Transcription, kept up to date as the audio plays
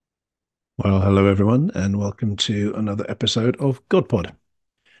Well, hello everyone, and welcome to another episode of GodPod.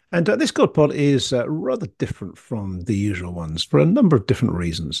 And this GodPod is rather different from the usual ones for a number of different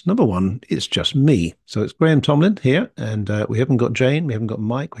reasons. Number one, it's just me. So it's Graham Tomlin here, and we haven't got Jane, we haven't got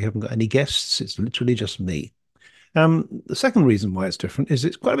Mike, we haven't got any guests. It's literally just me. The second reason why it's different is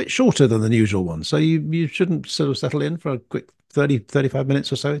it's quite a bit shorter than the usual one. So you shouldn't sort of settle in for a quick 35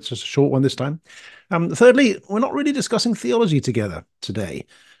 minutes or so. It's just a short one this time. Thirdly, we're not really discussing theology together today.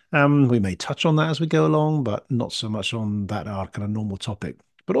 We may touch on that as we go along, but not so much on that our kind of normal topic.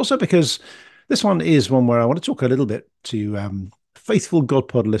 But also because this one is one where I want to talk a little bit to faithful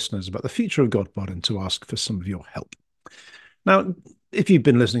GodPod listeners about the future of GodPod and to ask for some of your help. Now, if you've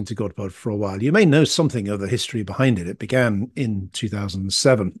been listening to GodPod for a while, you may know something of the history behind it. It began in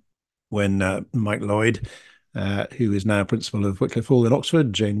 2007 when Mike Lloyd, who is now principal of Wycliffe Hall in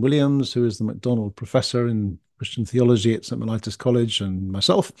Oxford, Jane Williams, who is the MacDonald Professor in Christian Theology at St. Mellitus College, and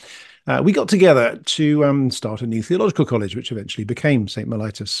myself, we got together to start a new theological college, which eventually became St.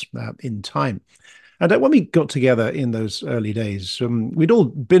 Mellitus in time. And when we got together in those early days, we'd all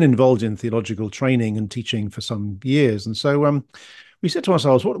been involved in theological training and teaching for some years. And so we said to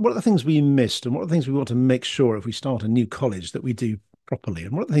ourselves, what are the things we missed and what are the things we want to make sure if we start a new college that we do properly?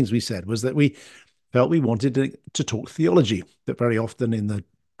 And one of the things we said was that we felt we wanted to talk theology, that very often in the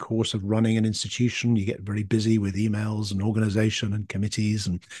course of running an institution, you get very busy with emails and organization and committees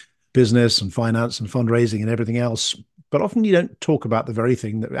and business and finance and fundraising and everything else. But often you don't talk about the very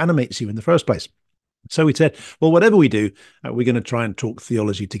thing that animates you in the first place. So we said, well, whatever we do, we're going to try and talk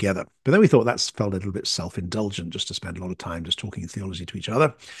theology together. But then we thought that felt a little bit self-indulgent just to spend a lot of time just talking theology to each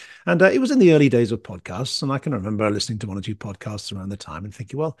other. And it was in the early days of podcasts. And I can remember listening to one or two podcasts around the time and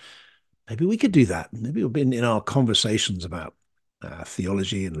thinking, well, maybe we could do that. Maybe it'll be in our conversations about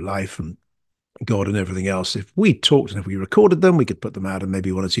theology and life and God and everything else. If we talked and if we recorded them, we could put them out and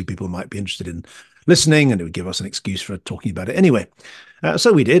maybe one or two people might be interested in listening and it would give us an excuse for talking about it anyway.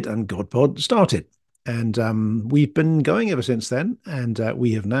 So we did, and GodPod started. And we've been going ever since then. And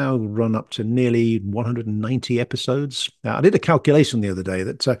we have now run up to nearly 190 episodes. I did a calculation the other day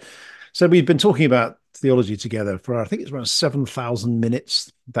that said we've been talking about theology together for, I think it's around 7,000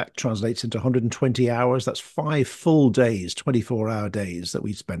 minutes. That translates into 120 hours. That's 5 full days, 24-hour days that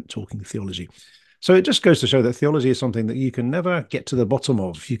we spent talking theology. So it just goes to show that theology is something that you can never get to the bottom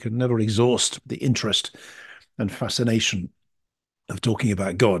of. You can never exhaust the interest and fascination of talking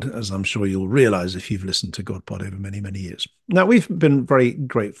about God, as I'm sure you'll realize if you've listened to GodPod over many, many years. Now, we've been very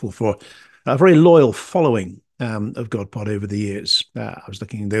grateful for a very loyal following of GodPod over the years. I was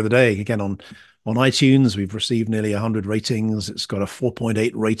looking the other day, again, on iTunes. We've received nearly 100 ratings. It's got a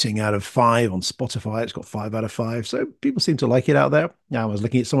 4.8 rating out of 5 on Spotify. It's got 5 out of 5. So people seem to like it out there. Now, I was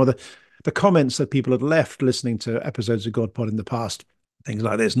looking at some of the comments that people had left listening to episodes of GodPod in the past. Things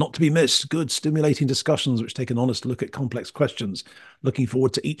like this, not to be missed, good, stimulating discussions which take an honest look at complex questions. Looking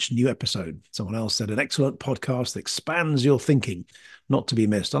forward to each new episode. Someone else said, an excellent podcast that expands your thinking, not to be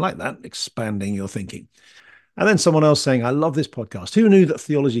missed. I like that, expanding your thinking. And then someone else saying, I love this podcast. Who knew that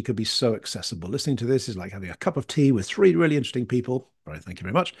theology could be so accessible? Listening to this is like having a cup of tea with 3 really interesting people, thank you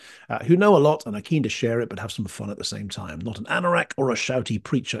very much, who know a lot and are keen to share it, but have some fun at the same time. Not an anorak or a shouty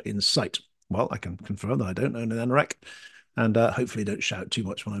preacher in sight. Well, I can confirm that I don't own an anorak. And hopefully don't shout too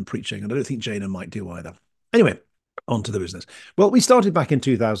much when I'm preaching. And I don't think Jana might do either. Anyway, on to the business. Well, we started back in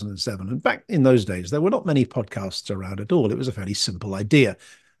 2007. And back in those days, there were not many podcasts around at all. It was a fairly simple idea.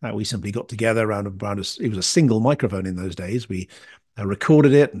 We simply got together around it was a single microphone in those days. We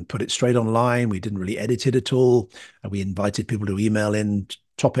recorded it and put it straight online. We didn't really edit it at all. We invited people to email in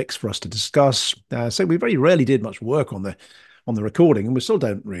topics for us to discuss. So we very rarely did much work on the recording, and we still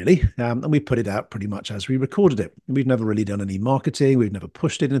don't really. And we put it out pretty much as we recorded it. We've never really done any marketing. We've never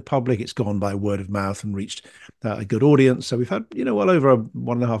pushed it in public. It's gone by word of mouth and reached a good audience. So we've had, well over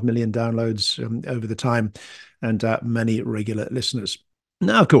 1.5 million downloads over the time and many regular listeners.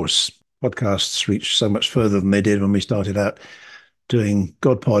 Now, of course, podcasts reach so much further than they did when we started out doing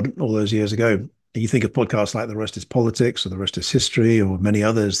GodPod all those years ago. You think of podcasts like The Rest is Politics or The Rest is History or many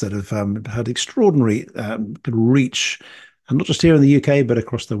others that have had extraordinary reach, and not just here in the UK, but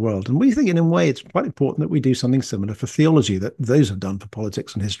across the world. And we think in a way it's quite important that we do something similar for theology, that those have done for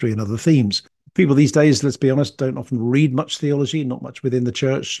politics and history and other themes. People these days, let's be honest, don't often read much theology, not much within the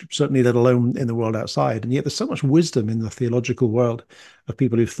church, certainly let alone in the world outside. And yet there's so much wisdom in the theological world of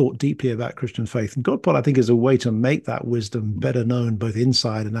people who've thought deeply about Christian faith. And GodPod, I think, is a way to make that wisdom better known both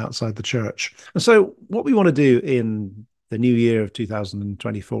inside and outside the church. And so what we want to do in the new year of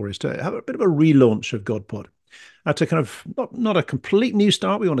 2024 is to have a bit of a relaunch of GodPod. To kind of not a complete new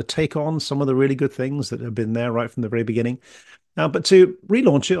start. We want to take on some of the really good things that have been there right from the very beginning, But to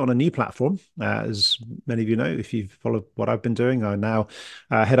relaunch it on a new platform, as many of you know, if you've followed what I've been doing, I now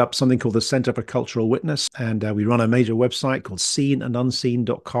head up something called the Center for Cultural Witness. And we run a major website called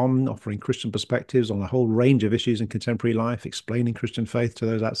seenandunseen.com, offering Christian perspectives on a whole range of issues in contemporary life, explaining Christian faith to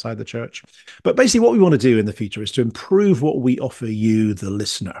those outside the church. But basically, what we want to do in the future is to improve what we offer you, the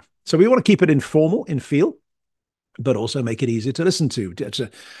listener. So we want to keep it informal in feel, but also make it easier to listen to. It's a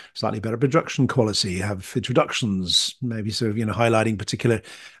slightly better production quality, have introductions, maybe sort of, highlighting particular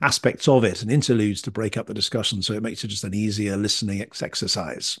aspects of it and interludes to break up the discussion. So it makes it just an easier listening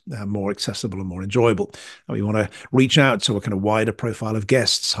exercise, more accessible and more enjoyable. And we want to reach out to a kind of wider profile of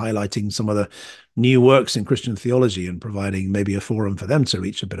guests, highlighting some of the new works in Christian theology and providing maybe a forum for them to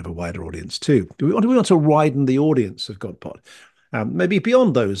reach a bit of a wider audience too. We want to widen the audience of GodPod, maybe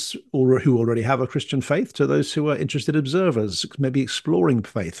beyond those who already have a Christian faith to those who are interested observers, maybe exploring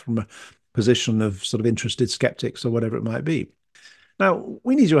faith from a position of sort of interested skeptics or whatever it might be. Now,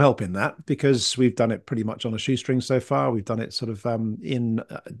 we need your help in that because we've done it pretty much on a shoestring so far. We've done it sort of in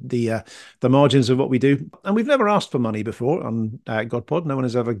the margins of what we do. And we've never asked for money before on GodPod. No one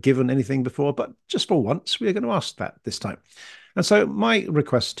has ever given anything before, but just for once, we're going to ask that this time. And so my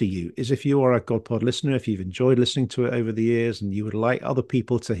request to you is if you are a GodPod listener, if you've enjoyed listening to it over the years and you would like other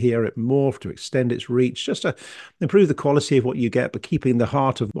people to hear it more, to extend its reach, just to improve the quality of what you get, but keeping the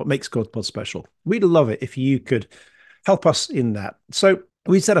heart of what makes GodPod special, we'd love it if you could help us in that. So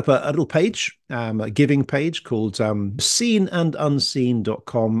we set up a little page, a giving page called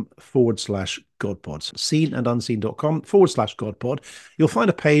seenandunseen.com/GodPod. Seenandunseen.com/GodPod. You'll find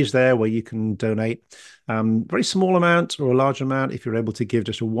a page there where you can donate very small amount or a large amount. If you're able to give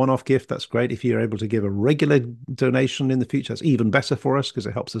just a one-off gift, that's great. If you're able to give a regular donation in the future, that's even better for us because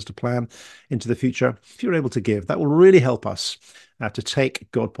it helps us to plan into the future. If you're able to give, that will really help us to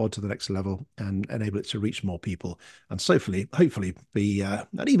take GodPod to the next level and enable it to reach more people, and hopefully be an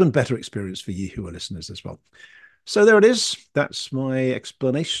even better experience for you who are listeners as well. So there it is. That's my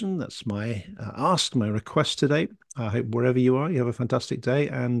explanation. That's my ask, my request today. I hope wherever you are, you have a fantastic day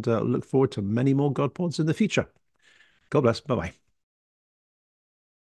and look forward to many more GodPods in the future. God bless. Bye-bye.